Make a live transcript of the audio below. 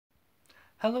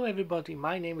Hello everybody,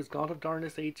 my name is God of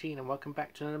Darkness 18 and welcome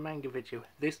back to another manga video.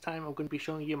 This time I'm going to be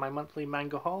showing you my monthly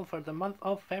manga haul for the month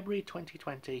of February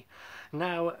 2020.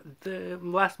 Now, the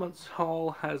last month's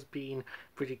haul has been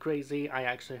pretty crazy. I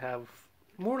actually have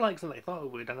more likes than I thought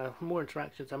it would and more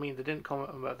interactions. I mean, they didn't comment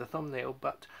about the thumbnail,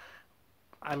 but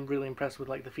I'm really impressed with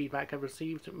the feedback I've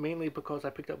received, mainly because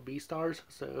I picked up B stars,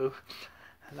 so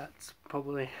that's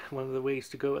probably one of the ways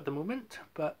to go at the moment.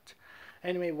 But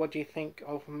anyway, what do you think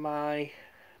of my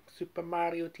Super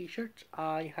Mario t-shirt?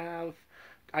 I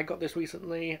got this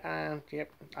recently, and yep,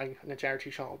 I'm in a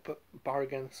charity shop, but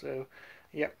bargain. So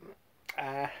yep,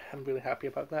 I'm really happy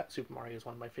about that. Super Mario is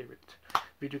one of my favorite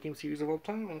video game series of all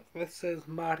time, and this says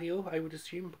Mario, I would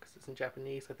assume, because it's in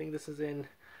Japanese. I think this is in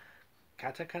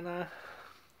katakana.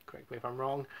 Correct me if I'm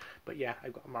wrong, but yeah,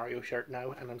 I've got a Mario shirt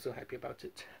now, and I'm so happy about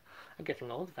it. I'm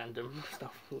getting all the fandom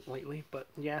stuff lately, but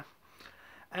yeah.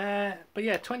 But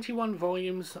yeah, 21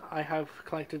 volumes I have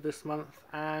collected this month,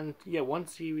 and yeah, one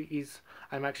series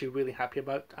I'm actually really happy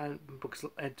about, and because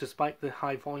despite the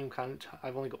high volume count,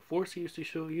 I've only got 4 series to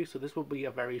show you, so this will be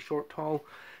a very short haul,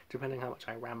 depending how much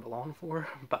I ramble on for.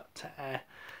 But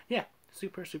yeah,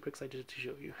 super excited to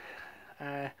show you.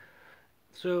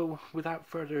 So without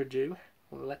further ado,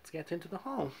 let's get into the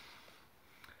haul.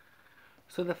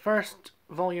 So the first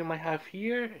volume I have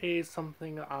here is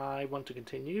something I want to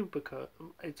continue because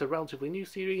it's a relatively new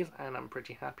series and I'm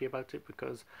pretty happy about it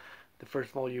because the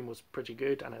first volume was pretty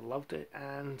good and I loved it,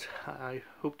 and I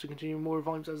hope to continue more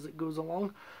volumes as it goes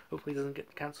along. Hopefully it doesn't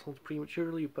get cancelled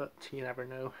prematurely, but you never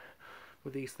know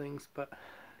with these things. But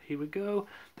here we go.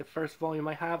 The first volume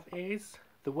I have is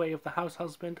The Way of the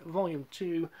Househusband, Volume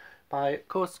 2 by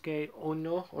Kousuke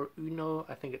Oono, or Oono,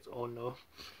 I think it's Oono.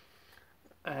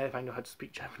 If I know how to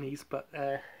speak Japanese, but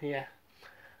yeah,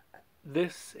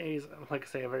 this is, like I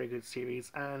say, a very good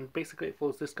series, and basically it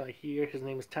follows this guy here. His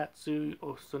name is Tatsu,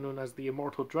 also known as the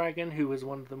Immortal Dragon, who is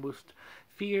one of the most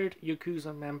feared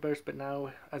Yakuza members, but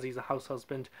now, as he's a house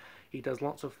husband, he does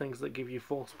lots of things that give you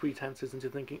false pretenses into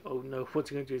thinking, oh no, what's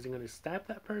he going to do? Is he going to stab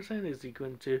that person? Is he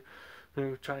going to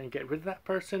try and get rid of that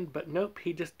person? But nope,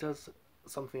 he just does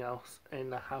something else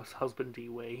in a house husbandy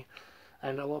way,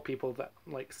 and a lot of people that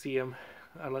see him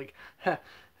are like,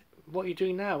 what are you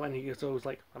doing now? And he's always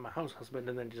like, I'm a house husband,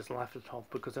 and then he just laugh it off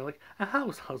because they're like, a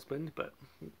house husband, but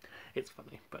it's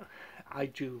funny. But I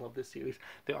do love this series.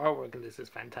 The artwork in this is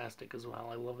fantastic as well.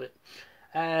 I love it.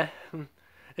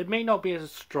 It may not be as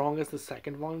strong as the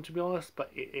second volume, to be honest, but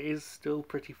it is still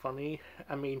pretty funny.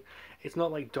 I mean, it's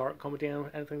not like dark comedy or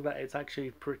anything like that. It's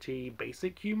actually pretty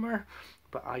basic humor,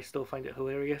 but I still find it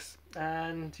hilarious.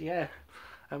 And yeah,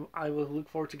 I will look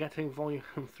forward to getting volume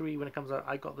 3 when it comes out.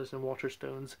 I got this in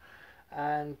Waterstones,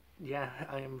 and yeah,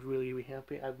 I am really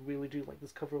happy. I really do like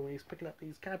this cover when he's picking up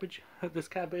this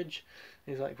cabbage.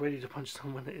 He's like ready to punch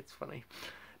someone. It's funny.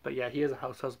 But yeah, he is a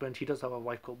house husband. He does have a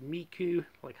wife called Miku,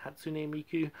 like Hatsune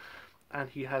Miku, and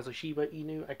he has a Shiba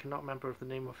Inu. I cannot remember the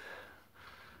name of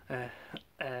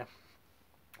it,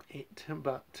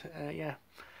 but yeah,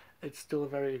 it's still a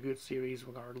very good series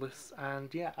regardless.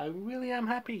 And yeah, I really am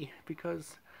happy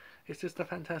because it's just a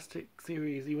fantastic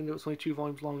series, even though it's only 2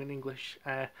 volumes long in English.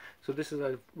 So this is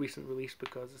a recent release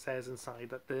because it says inside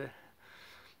that the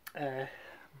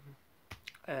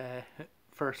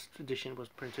first edition was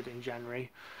printed in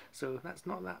January, so that's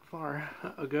not that far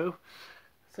ago.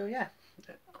 So yeah,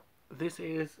 this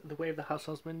is The Way of the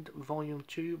Househusband, Volume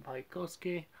 2 by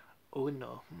Kousuke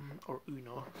Oono, or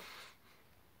Oono.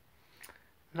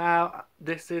 Now,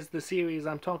 this is the series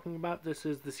I'm talking about. This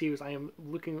is the series I am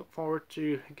looking forward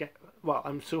to get. Well,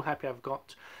 I'm so happy I've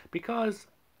got, because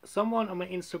someone on my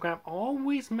Instagram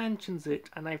always mentions it,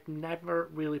 and I've never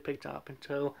really picked it up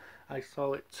until I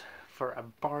saw it for a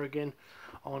bargain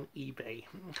on eBay.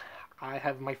 I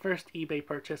have my first eBay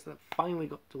purchase that finally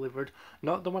got delivered.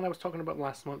 Not the one I was talking about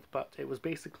last month, but it was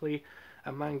basically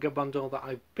a manga bundle that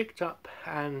I picked up,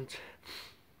 and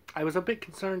I was a bit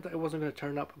concerned that it wasn't going to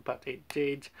turn up, but it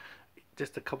did,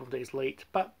 just a couple of days late.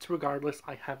 But regardless,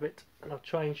 I have it, and I'll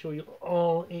try and show you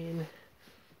all in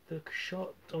the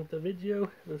shot of the video.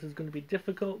 This is going to be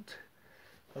difficult.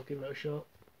 I'll give it a shot.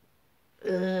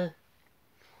 You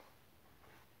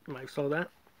might have saw that.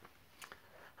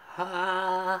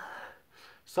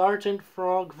 Sergeant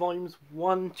Frog volumes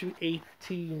 1 to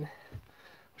 18. I'll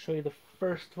show you the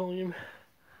first volume.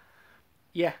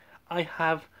 Yeah, I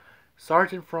have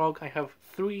Sergeant Frog. I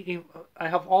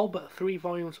have all but 3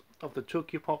 volumes of the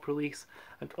Tokyopop release,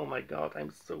 and oh my god,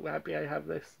 I'm so happy I have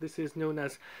this. This is known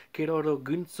as Kiroro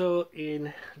Gunso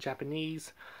in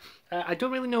Japanese. I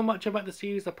don't really know much about the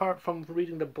series apart from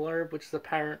reading the blurb, which is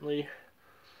apparently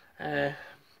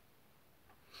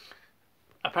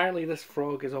apparently this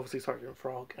frog is obviously Sergeant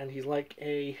Frog, and he's like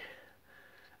an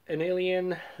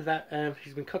alien that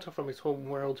he's been cut off from his home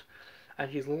world,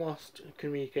 and he's lost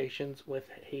communications with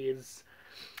his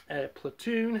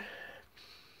platoon,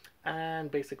 and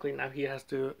basically now he's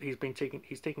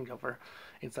taking cover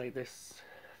inside this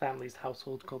family's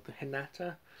household called the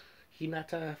Hinata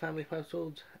family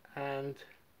household, and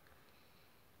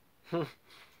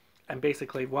and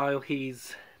basically while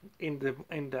he's in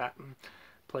that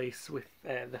place with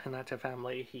the Hinata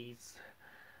family, he's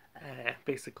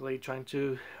basically trying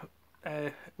to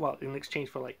well, in exchange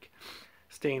for like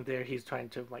staying there, he's trying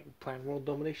to like plan world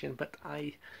domination. But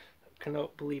I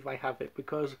cannot believe I have it,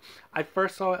 because I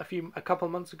first saw it a couple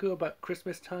of months ago about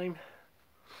Christmas time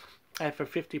for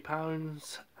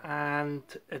 £50, and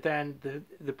then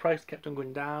the price kept on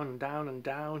going down and down and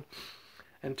down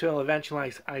until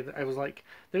eventually I was like,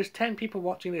 there's 10 people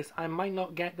watching this, I might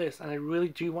not get this, and I really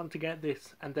do want to get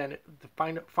this. And then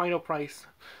the final price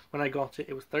when I got it,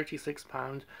 it was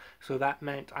 £36, so that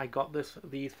meant I got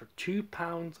these for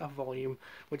 £2 a volume,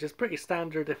 which is pretty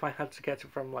standard if I had to get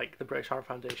it from like the British Art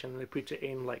Foundation. They put it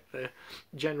in like the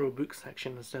general book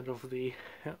section instead of the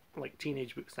like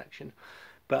teenage book section.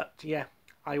 But yeah,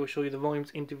 I will show you the volumes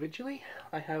individually.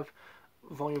 I have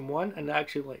volume 1, and it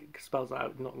actually like spells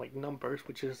out not like numbers,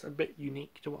 which is a bit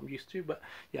unique to what I'm used to. But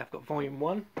yeah, I've got volume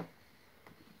 1,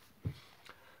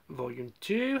 volume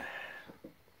 2,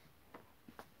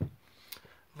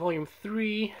 volume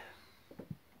 3,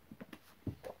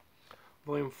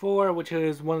 volume 4, which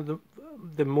is one of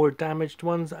the more damaged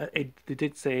ones. They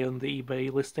did say on the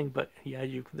eBay listing, but yeah,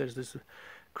 there's this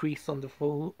crease on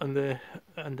the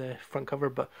front cover,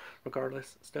 but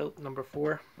regardless, still number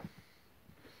 4.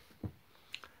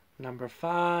 Number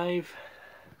 5,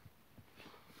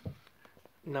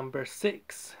 number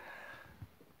 6,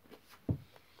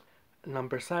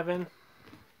 number 7,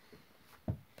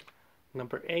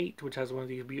 number 8, which has one of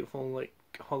these beautiful like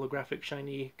holographic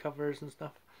shiny covers and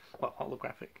stuff. Well,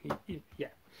 holographic, yeah.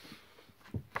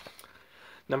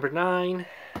 Number 9,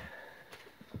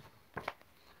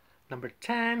 number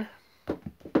 10,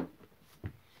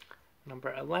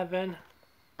 number 11,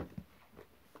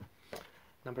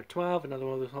 number 12, another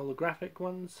one of those holographic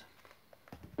ones.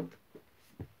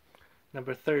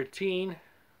 Number 13.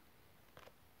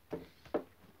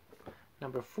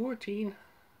 Number 14.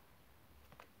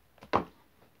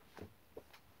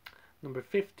 Number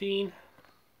 15.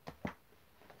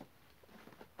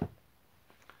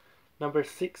 Number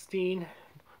 16,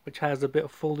 which has a bit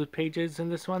of folded pages in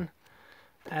this one.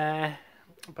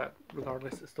 But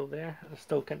regardless, it's still there. I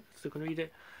still can read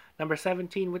it. Number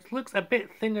 17, which looks a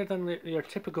bit thinner than your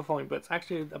typical volume, but it's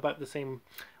actually about the same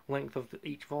length of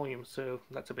each volume, so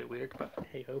that's a bit weird, but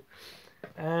hey ho.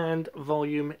 And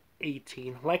volume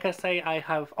 18. Like I say, I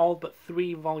have all but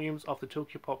 3 volumes of the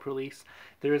Tokyopop release.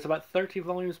 There is about 30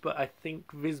 volumes, but I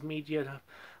think Viz Media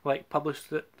like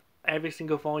published every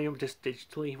single volume just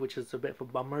digitally, which is a bit of a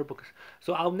bummer, because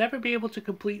so I'll never be able to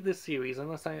complete this series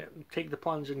unless I take the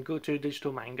plunge and go to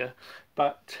digital manga.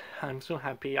 But I'm so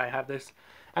happy I have this.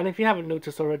 And if you haven't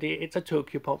noticed already, it's a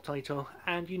Tokyopop title,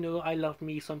 and you know I love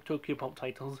me some Tokyopop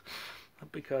titles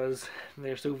because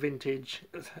they're so vintage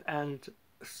and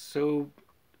so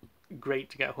great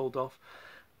to get hold of,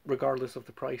 regardless of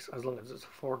the price, as long as it's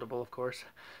affordable, of course.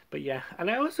 But yeah, and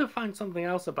I also found something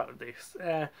else about this.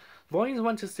 Volumes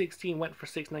 1 to 16 went for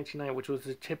 $6.99, which was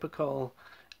the typical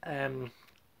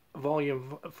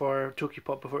volume for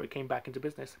Tokyopop before it came back into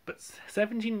business. But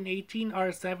 17 and 18 are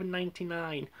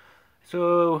 $7.99.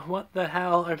 So what the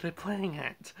hell are they playing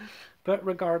at? But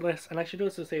regardless, and I should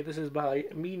also say this is by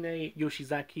Mine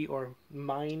Yoshizaki, or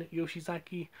Mine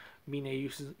Yoshizaki, Mine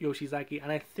Yoshizaki,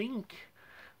 and I think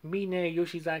Mine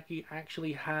Yoshizaki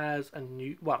actually has a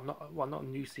new, not a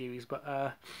new series, but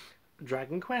a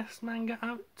Dragon Quest manga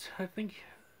out, I think.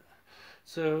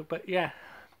 So, but yeah,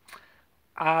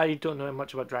 I don't know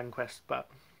much about Dragon Quest,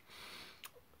 but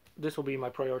this will be my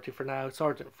priority for now,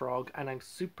 Sergeant Frog, and I'm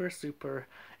super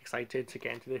excited to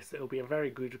get into this. It'll be a very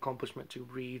good accomplishment to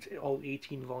read all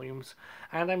 18 volumes,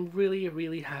 and I'm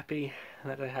really happy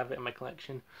that I have it in my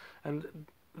collection. And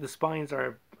the spines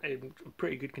are in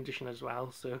pretty good condition as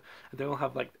well, so they all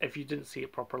have like, if you didn't see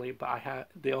it properly, but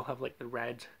they all have like the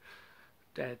red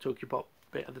Tokyopop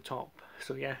bit at the top.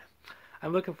 So yeah,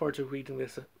 I'm looking forward to reading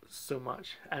this so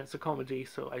much, and it's a comedy,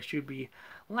 so I should be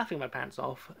laughing my pants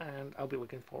off, and I'll be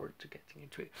looking forward to getting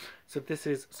into it. So this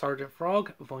is Sergeant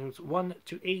Frog, volumes 1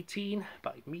 to 18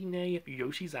 by Mine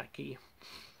Yoshizaki.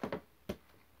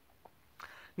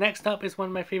 Next up is one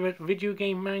of my favourite video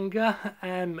game manga.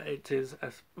 It is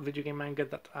a video game manga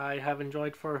that I have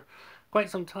enjoyed for quite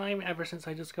some time, ever since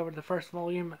I discovered the first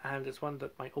volume, and it's one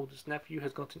that my oldest nephew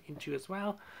has gotten into as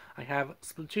well. I have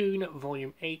Splatoon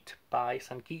Volume 8 by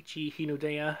Sankichi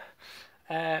Hinodeya.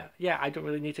 Yeah, I don't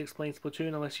really need to explain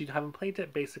Splatoon unless you haven't played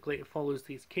it. Basically, it follows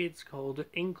these kids called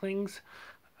Inklings.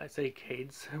 I say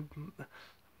kids,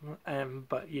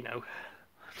 but you know,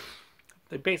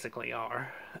 they basically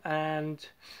are. And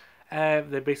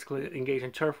they basically engage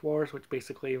in turf wars, which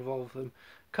basically involve them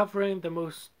covering the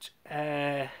most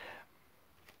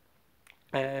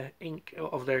ink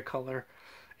of their color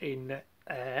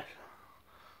uh,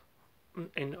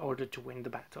 in order to win the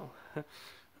battle.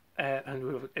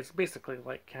 And it's basically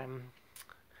like I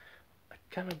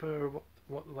can't remember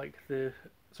what like the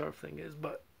sort of thing is,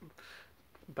 but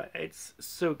it's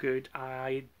so good.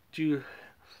 I do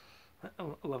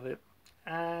love it.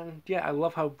 And yeah, I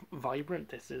love how vibrant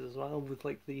this is as well, with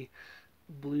like the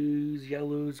blues,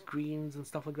 yellows, greens, and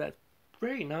stuff like that.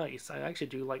 Very nice. I actually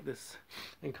do like this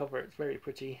in cover. It's very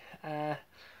pretty.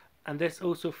 And this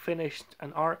also finished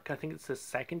an arc. I think it's the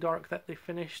second arc that they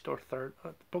finished, or third,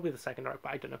 probably the second arc,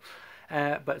 but I don't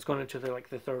know. But it's gone into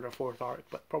the third or fourth arc,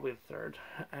 but probably the third.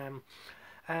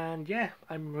 And yeah,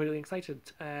 I'm really excited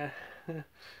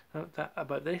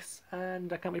about this,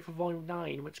 and I can't wait for Volume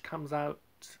 9, which comes out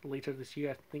later this year.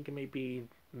 I think it may be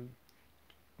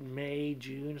May,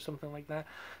 June, or something like that,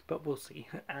 but we'll see.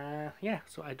 Yeah,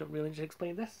 so I don't really need to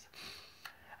explain this.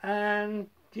 And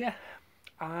yeah,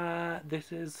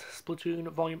 this is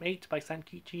Splatoon Volume 8 by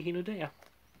Sankichi Hinodeya.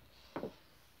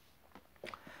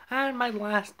 And my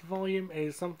last volume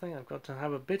is something I've got to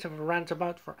have a bit of a rant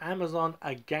about for Amazon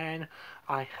again.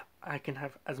 I can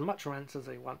have as much rants as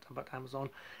I want about Amazon.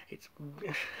 It's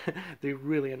they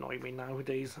really annoy me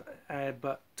nowadays.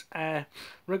 But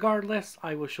regardless,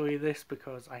 I will show you this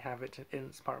because I have it in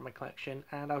it's part of my collection,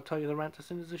 and I'll tell you the rant as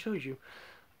soon as it shows you.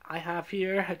 I have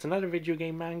here, it's another video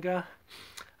game manga,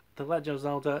 The Legend of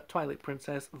Zelda Twilight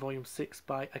Princess Volume 6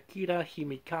 by Akira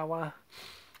Himekawa.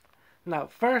 Now,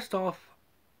 first off,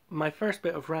 my first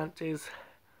bit of rant is,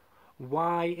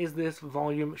 why is this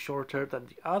volume shorter than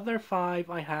the other 5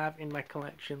 I have in my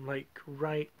collection, like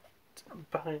right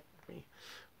behind me?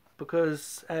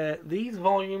 Because these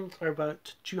volumes are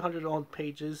about 200 odd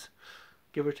pages,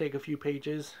 give or take a few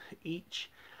pages each.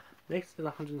 This is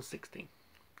 160.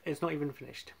 It's not even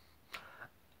finished.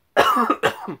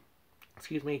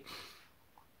 Excuse me.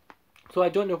 So I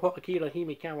don't know what Akira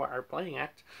Himekawa are playing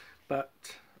at, but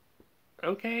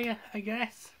okay, I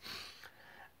guess.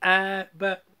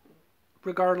 But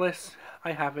regardless,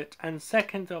 I have it. And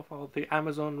second of all, the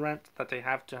Amazon rant that I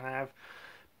have to have.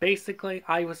 Basically,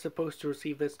 I was supposed to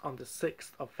receive this on the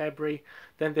 6th of February.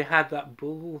 Then they had that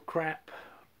bull crap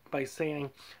by saying,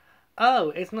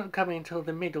 oh, it's not coming until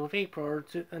the middle of April, or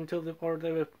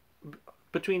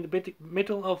between the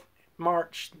middle of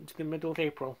March to the middle of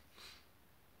April.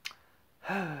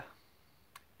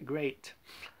 Great.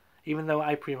 Even though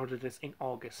I pre-ordered this in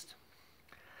August.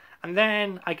 And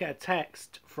then I get a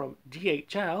text from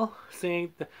DHL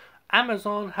saying that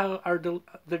Amazon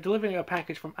they're delivering a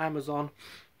package from Amazon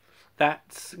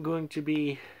that's going to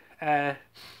be that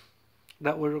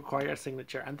will require a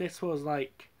signature. And this was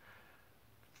like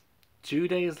 2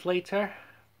 days later.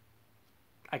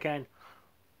 Again,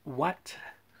 what?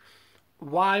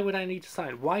 Why would I need to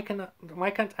sign? Why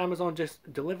can't Amazon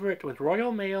just deliver it with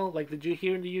Royal Mail like they do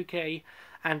here in the UK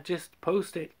and just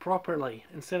post it properly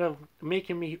instead of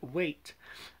making me wait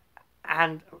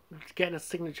and getting a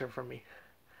signature from me?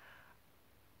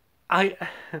 I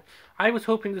was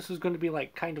hoping this was going to be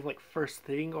like kind of like first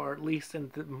thing, or at least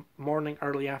in the morning,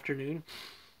 early afternoon.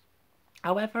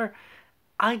 However,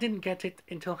 I didn't get it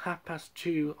until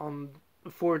 2:30 on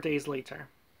 4 days later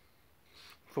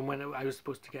from when I was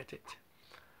supposed to get it.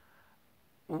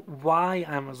 Why,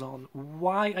 Amazon?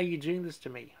 Why are you doing this to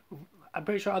me? I'm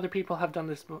pretty sure other people have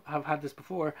had this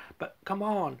before, but come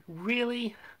on,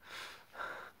 really?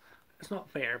 It's not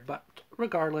fair, but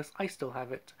regardless, I still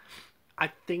have it.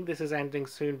 I think this is ending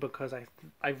soon because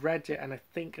I've read it, and I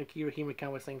think Akira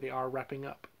Himekawa was saying they are wrapping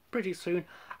up pretty soon.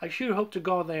 I sure hope to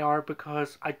God they are,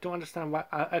 because I don't understand why.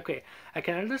 Okay, I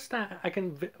can understand. I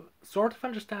can sort of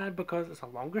understand because it's a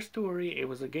longer story. It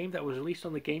was a game that was released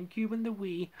on the GameCube and the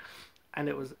Wii, and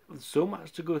it was so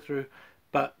much to go through.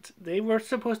 But they were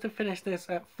supposed to finish this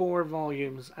at 4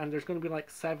 volumes, and there's going to be like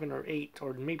 7 or 8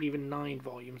 or maybe even 9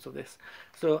 volumes of this.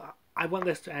 So I want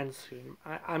this to end soon.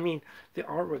 I mean, the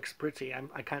artwork's pretty.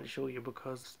 I can't show you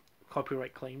because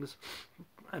copyright claims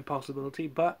and possibility.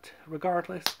 But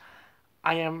regardless,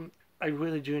 I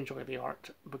really do enjoy the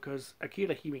art because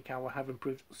Akira Himekawa have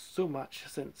improved so much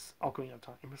since Ocarina of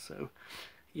Time. So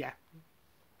yeah.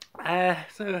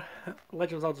 So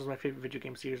Legend of Zelda is my favorite video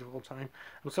game series of all time.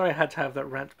 I'm sorry I had to have that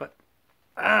rant, but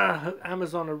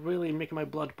Amazon are really making my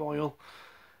blood boil.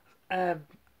 Uh,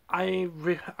 I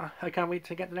can't wait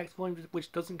to get the next volume,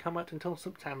 which doesn't come out until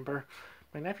September.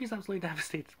 My nephew's absolutely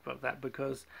devastated about that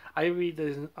because I read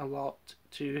a lot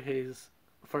to his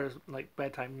for his like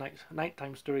bedtime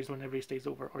nighttime stories whenever he stays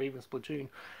over, or even Splatoon,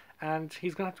 and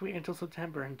he's gonna have to wait until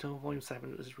September until Volume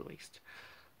 7 is released.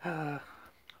 Oh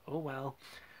well.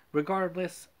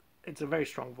 Regardless, it's a very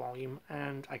strong volume,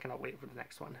 and I cannot wait for the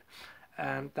next one.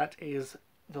 And that is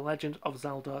The Legend of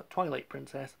Zelda Twilight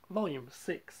Princess, Volume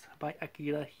 6 by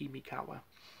Akira Himekawa.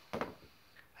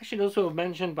 I should also have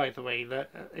mentioned, by the way, that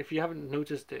if you haven't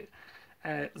noticed it,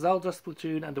 Zelda,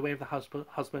 Splatoon, and The Way of the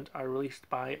Husband are released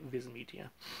by Viz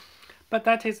Media. But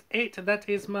that is it. That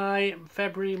is my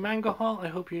February manga haul. I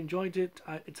hope you enjoyed it.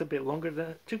 It's a bit longer than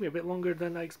it took me a bit longer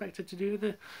than I expected to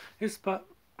do this, but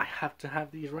I have to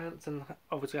have these rants, and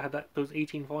obviously I had those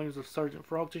 18 volumes of Sergeant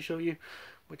Frog to show you,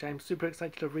 which I'm super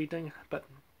excited of reading. But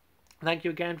thank you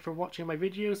again for watching my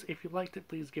videos. If you liked it,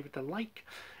 please give it a like.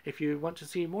 If you want to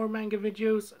see more manga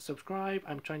videos, subscribe.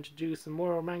 I'm trying to do some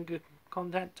more manga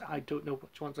content. I don't know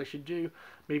which ones I should do.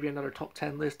 Maybe another top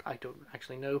 10 list. I don't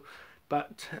actually know.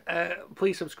 But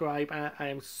please subscribe. I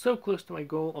am so close to my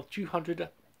goal of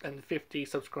 250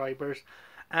 subscribers.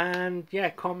 And yeah,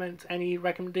 comment any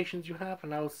recommendations you have,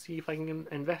 and I'll see if I can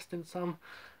invest in some.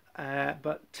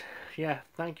 But yeah,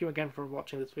 thank you again for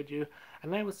watching this video,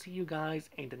 and I will see you guys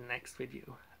in the next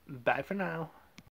video. Bye for now.